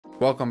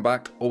Welcome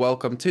back, or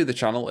welcome to the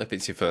channel if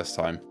it's your first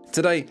time.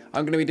 Today,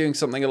 I'm going to be doing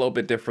something a little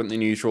bit different than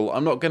usual.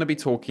 I'm not going to be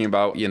talking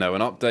about, an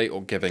update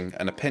or giving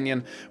an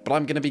opinion, but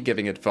I'm going to be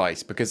giving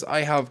advice because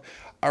I have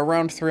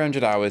around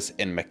 300 hours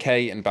in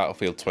Mackay in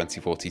Battlefield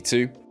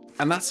 2042,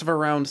 and that's of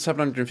around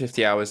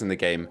 750 hours in the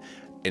game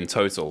in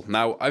total.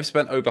 Now, I've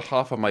spent over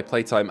half of my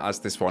playtime as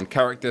this one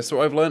character,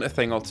 so I've learned a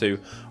thing or two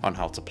on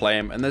how to play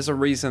him, and there's a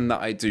reason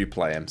that I do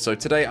play him. So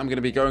today I'm going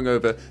to be going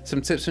over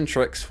some tips and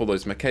tricks for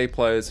those Mackay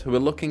players who are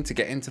looking to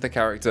get into the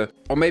character,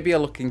 or maybe are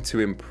looking to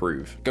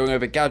improve. Going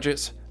over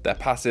gadgets, their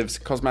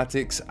passives,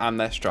 cosmetics, and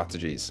their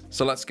strategies.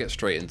 So let's get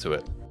straight into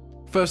it.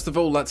 First of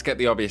all, let's get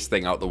the obvious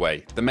thing out the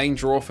way. The main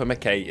draw for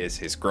Mackay is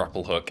his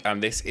grapple hook,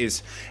 and this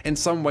is in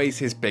some ways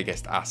his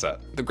biggest asset.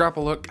 The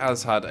grapple hook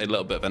has had a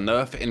little bit of a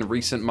nerf in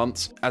recent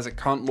months, as it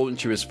can't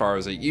launch you as far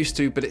as it used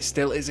to, but it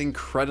still is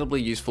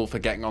incredibly useful for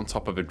getting on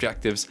top of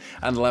objectives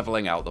and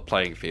leveling out the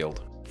playing field.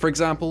 For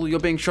example, you're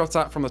being shot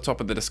at from the top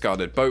of the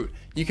discarded boat,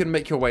 you can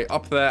make your way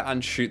up there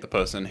and shoot the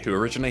person who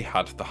originally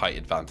had the height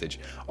advantage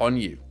on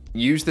you.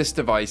 Use this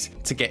device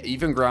to get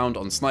even ground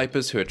on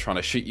snipers who are trying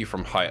to shoot you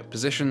from high up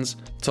positions,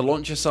 to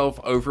launch yourself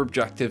over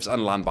objectives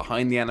and land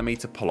behind the enemy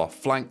to pull off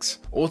flanks,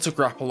 or to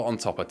grapple on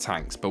top of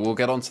tanks, but we'll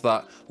get onto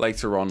that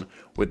later on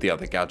with the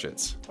other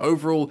gadgets.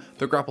 Overall,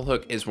 the grapple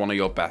hook is one of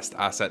your best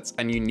assets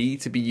and you need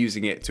to be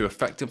using it to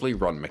effectively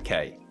run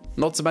Mackay.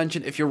 Not to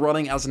mention, if you're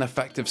running as an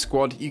effective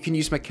squad, you can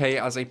use Mackay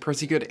as a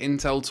pretty good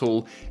intel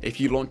tool if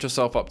you launch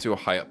yourself up to a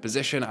high up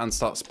position and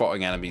start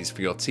spotting enemies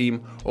for your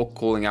team or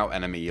calling out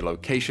enemy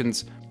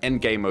locations in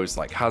game modes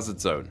like Hazard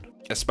Zone.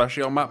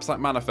 Especially on maps like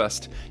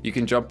Manifest, you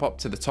can jump up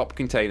to the top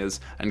containers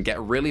and get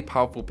really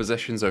powerful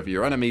positions over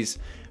your enemies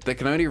that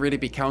can only really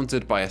be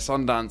countered by a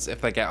Sundance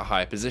if they get a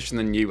higher position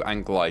than you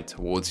and glide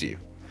towards you.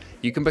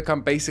 You can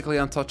become basically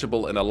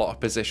untouchable in a lot of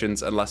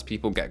positions unless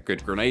people get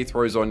good grenade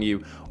throws on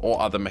you or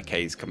other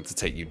Mackays come to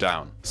take you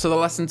down. So the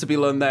lesson to be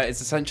learned there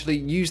is essentially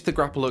use the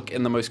grapple hook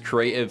in the most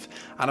creative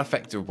and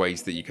effective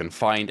ways that you can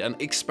find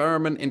and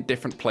experiment in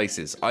different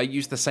places. I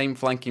use the same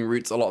flanking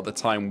routes a lot of the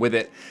time with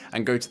it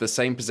and go to the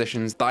same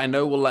positions that I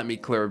know will let me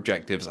clear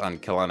objectives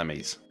and kill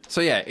enemies. So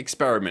yeah,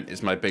 experiment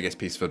is my biggest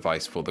piece of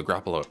advice for the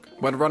grapple hook.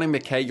 When running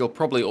Mackay, you'll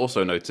probably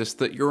also notice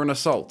that you're an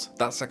assault.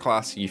 That's a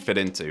class you fit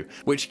into,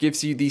 which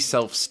gives you the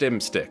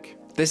self-stim stick.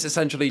 This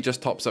essentially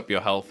just tops up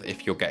your health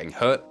if you're getting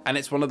hurt, and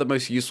it's one of the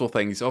most useful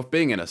things of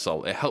being an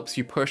assault. It helps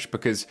you push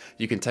because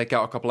you can take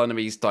out a couple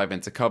enemies, dive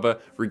into cover,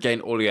 regain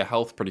all your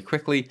health pretty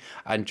quickly,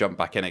 and jump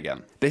back in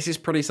again. This is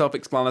pretty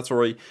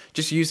self-explanatory,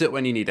 just use it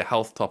when you need a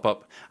health top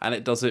up, and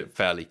it does it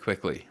fairly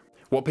quickly.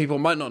 What people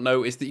might not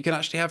know is that you can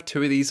actually have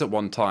two of these at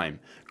one time.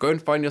 Go and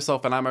find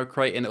yourself an ammo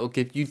crate and it'll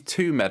give you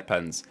 2 med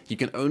pens. You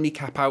can only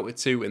cap out at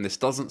 2 and this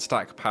doesn't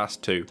stack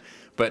past 2,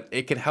 but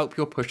it can help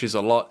your pushes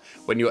a lot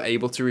when you're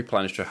able to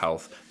replenish your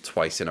health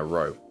twice in a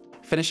row.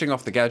 Finishing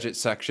off the gadgets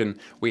section,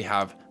 we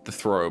have the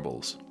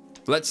throwables.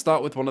 Let's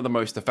start with one of the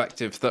most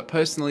effective that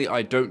personally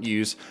I don't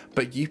use,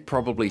 but you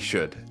probably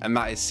should, and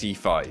that is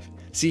C5.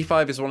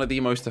 C5 is one of the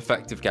most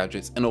effective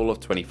gadgets in all of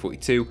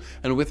 2042,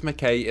 and with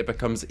Mackay it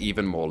becomes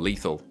even more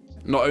lethal.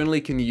 Not only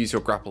can you use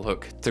your grapple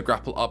hook to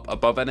grapple up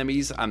above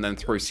enemies and then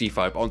throw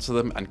C5 onto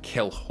them and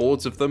kill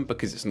hordes of them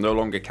because it's no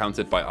longer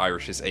counted by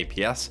Irish's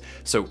APS,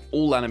 so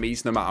all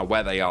enemies, no matter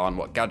where they are and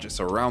what gadgets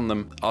are around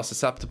them, are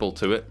susceptible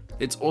to it.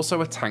 It's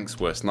also a tank's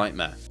worst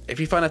nightmare. If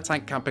you find a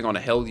tank camping on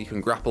a hill, you can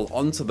grapple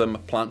onto them,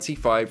 plant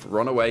C5,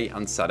 run away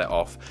and set it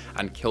off,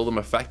 and kill them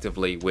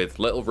effectively with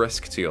little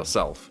risk to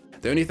yourself.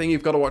 The only thing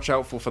you've got to watch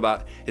out for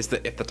that is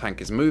that if the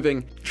tank is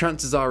moving,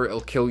 chances are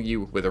it'll kill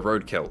you with a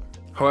roadkill.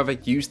 However,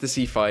 use the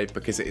C5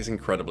 because it is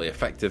incredibly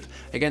effective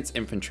against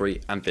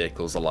infantry and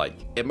vehicles alike.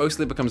 It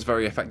mostly becomes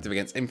very effective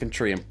against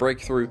infantry and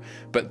breakthrough,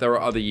 but there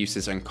are other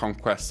uses in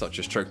conquest such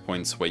as choke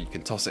points where you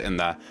can toss it in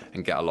there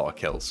and get a lot of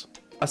kills.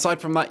 Aside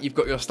from that, you've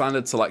got your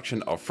standard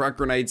selection of frag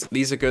grenades.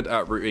 These are good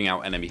at rooting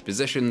out enemy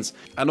positions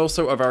and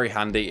also are very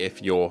handy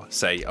if you're,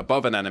 say,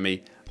 above an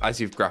enemy as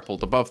you've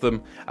grappled above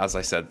them. As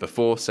I said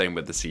before, same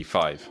with the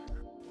C5.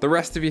 The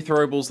rest of your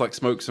throwables like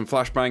smokes and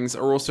flashbangs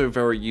are also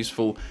very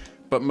useful,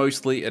 but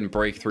mostly in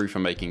breakthrough for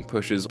making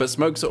pushes. But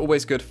smokes are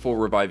always good for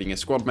reviving a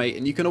squad mate,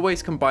 and you can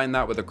always combine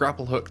that with a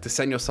grapple hook to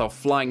send yourself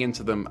flying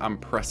into them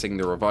and pressing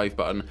the revive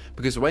button,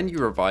 because when you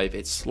revive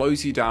it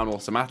slows you down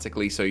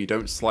automatically so you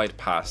don't slide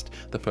past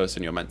the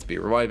person you're meant to be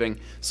reviving,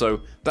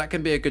 so that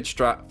can be a good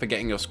strat for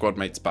getting your squad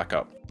mates back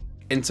up.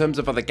 In terms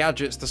of other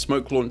gadgets, the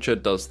smoke launcher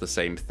does the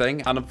same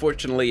thing, and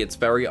unfortunately it's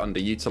very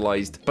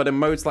underutilized, but in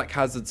modes like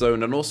Hazard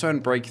Zone and also in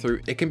Breakthrough,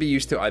 it can be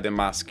used to either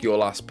mask your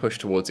last push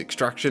towards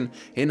extraction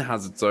in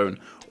Hazard Zone,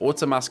 or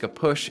to mask a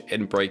push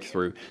in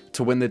Breakthrough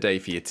to win the day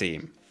for your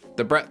team.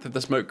 The breadth of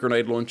the smoke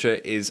grenade launcher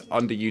is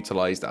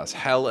underutilized as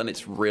hell, and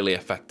it's really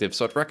effective,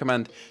 so I'd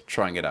recommend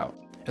trying it out.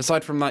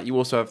 Aside from that, you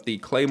also have the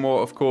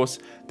Claymore, of course.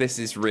 This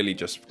is really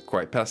just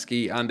quite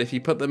pesky, and if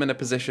you put them in a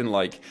position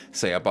like,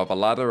 say, above a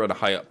ladder at a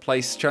high up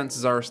place,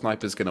 chances are a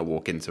sniper's going to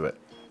walk into it.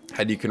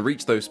 And you can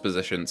reach those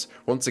positions,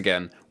 once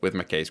again, with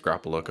Mackay's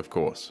grapple hook, of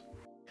course.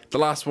 The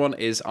last one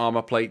is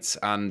Armour Plates,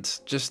 and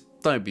just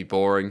don't be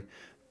boring.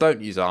 don't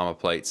use armor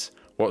plates.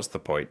 What's the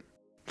point?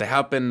 They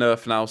have been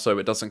nerfed now, so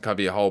it doesn't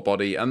cover your whole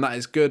body, and that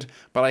is good,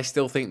 but I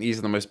still think these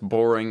are the most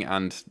boring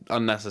and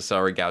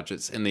unnecessary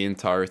gadgets in the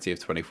entirety of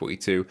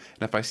 2042,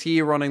 and if I see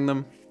you running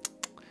them,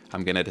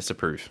 I'm gonna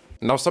disapprove.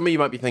 Now, some of you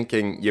might be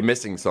thinking you're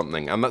missing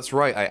something, and that's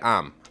right, I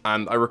am.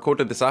 And I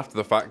recorded this after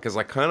the fact because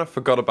I kind of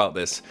forgot about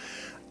this,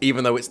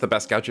 even though it's the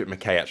best gadget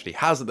Mackay actually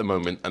has at the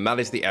moment, and that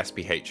is the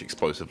SPH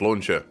Explosive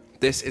Launcher.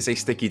 This is a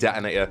sticky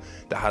detonator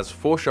that has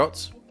 4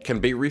 shots, can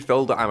be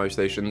refilled at ammo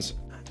stations,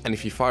 and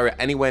if you fire it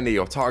anywhere near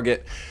your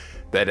target,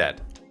 they're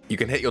dead. You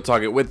can hit your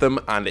target with them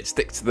and it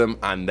sticks to them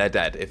and they're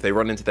dead. If they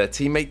run into their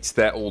teammates,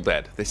 they're all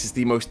dead. This is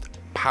the most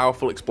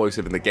powerful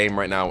explosive in the game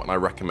right now, and I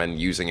recommend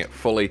using it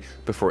fully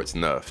before it's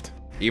nerfed,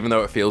 even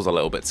though it feels a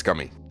little bit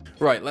scummy.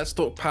 Right, let's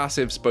talk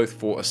passives both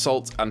for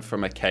Assault and for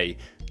Mackay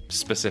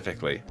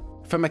specifically.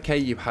 For Mackay,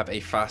 you have a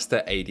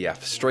faster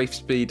ADF strafe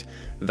speed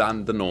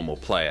than the normal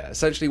player.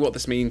 Essentially what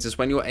this means is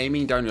when you're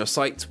aiming down your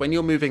sights, when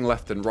you're moving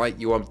left and right,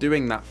 you are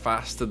doing that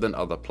faster than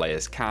other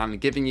players can,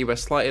 giving you a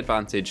slight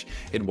advantage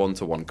in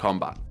one-to-one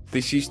combat.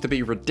 This used to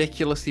be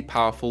ridiculously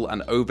powerful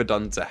and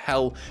overdone to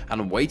hell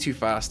and way too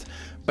fast,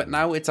 but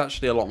now it's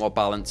actually a lot more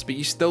balanced, but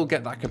you still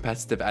get that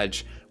competitive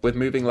edge with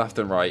moving left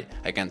and right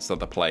against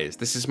other players.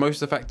 This is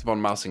most effective on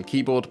mouse and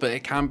keyboard, but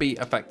it can be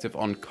effective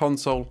on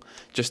console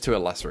just to a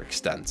lesser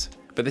extent.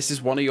 But this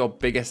is one of your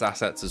biggest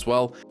assets as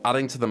well,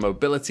 adding to the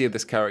mobility of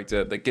this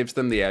character that gives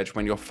them the edge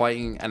when you're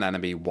fighting an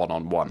enemy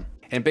one-on-one.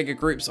 In bigger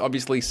groups,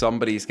 obviously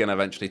somebody's going to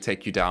eventually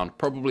take you down,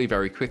 probably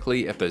very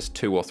quickly if there's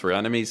 2 or 3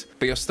 enemies,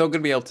 but you're still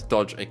going to be able to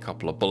dodge a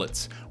couple of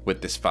bullets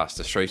with this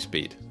faster strafe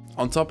speed.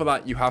 On top of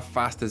that, you have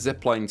faster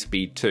zipline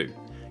speed too.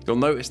 You'll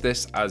notice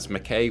this as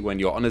Mackay, when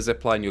you're on a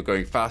zipline, you're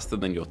going faster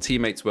than your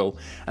teammates will,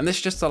 and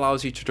this just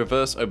allows you to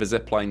traverse over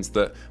ziplines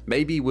that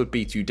maybe would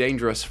be too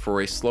dangerous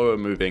for a slower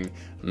moving,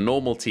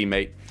 normal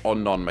teammate or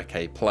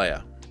non-Mackay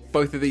player.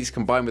 Both of these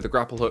combined with the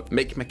grapple hook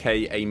make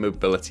Mackay a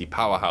mobility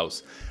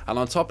powerhouse, and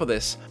on top of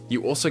this,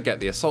 you also get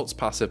the Assault's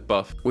passive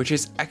buff, which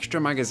is extra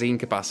magazine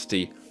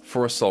capacity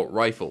for assault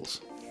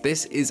rifles.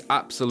 This is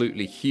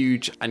absolutely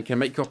huge and can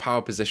make your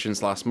power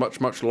positions last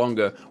much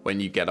longer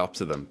when you get up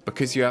to them,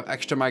 because you have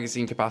extra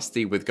magazine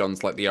capacity with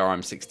guns like the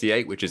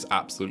RM68, which is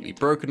absolutely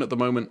broken at the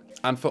moment,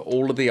 and for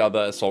all of the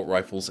other assault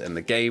rifles in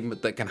the game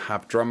that can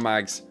have drum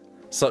mags,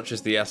 such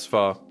as the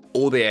SFAR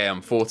or the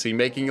AM40,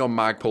 making your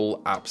mag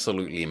pull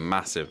absolutely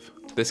massive.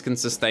 This can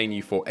sustain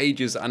you for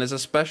ages and is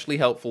especially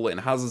helpful in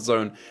Hazard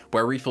Zone,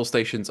 where refill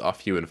stations are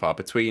few and far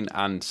between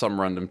and some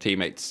random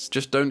teammates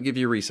just don't give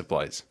you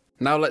resupplies.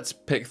 Now let's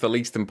pick the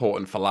least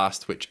important for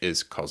last, which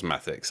is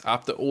cosmetics.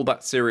 After all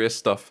that serious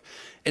stuff,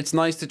 it's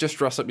nice to just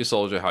dress up your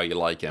soldier how you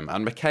like him,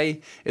 and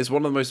Mackay is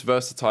one of the most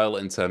versatile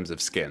in terms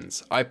of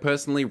skins. I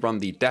personally run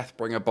the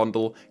Deathbringer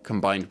bundle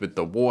combined with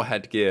the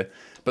Warhead gear,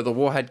 but the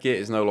Warhead gear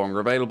is no longer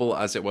available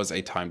as it was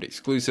a timed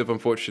exclusive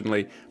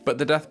unfortunately, but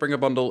the Deathbringer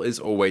bundle is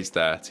always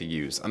there to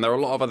use, and there are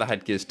a lot of other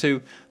headgears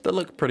too that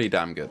look pretty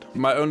damn good.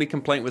 My only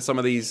complaint with some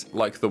of these,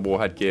 like the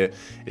Warhead gear,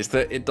 is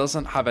that it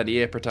doesn't have any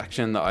ear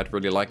protection that I'd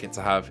really like it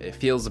to have. It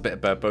feels a bit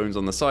bare bones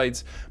on the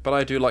sides, but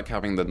I do like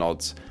having the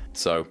nods,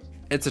 so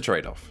it's a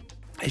trade-off.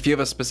 If you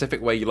have a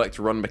specific way you like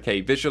to run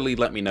Mackay visually,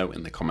 let me know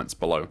in the comments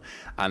below.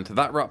 And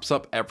that wraps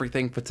up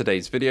everything for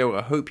today's video.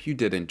 I hope you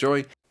did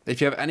enjoy. If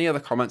you have any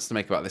other comments to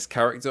make about this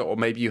character, or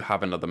maybe you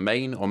have another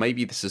main, or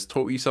maybe this has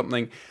taught you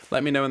something,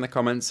 let me know in the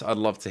comments. I'd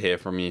love to hear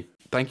from you.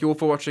 Thank you all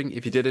for watching.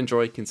 If you did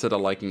enjoy, consider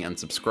liking and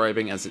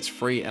subscribing, as it's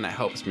free and it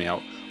helps me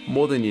out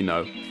more than you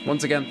know.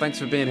 Once again, thanks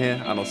for being here,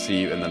 and I'll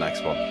see you in the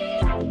next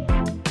one.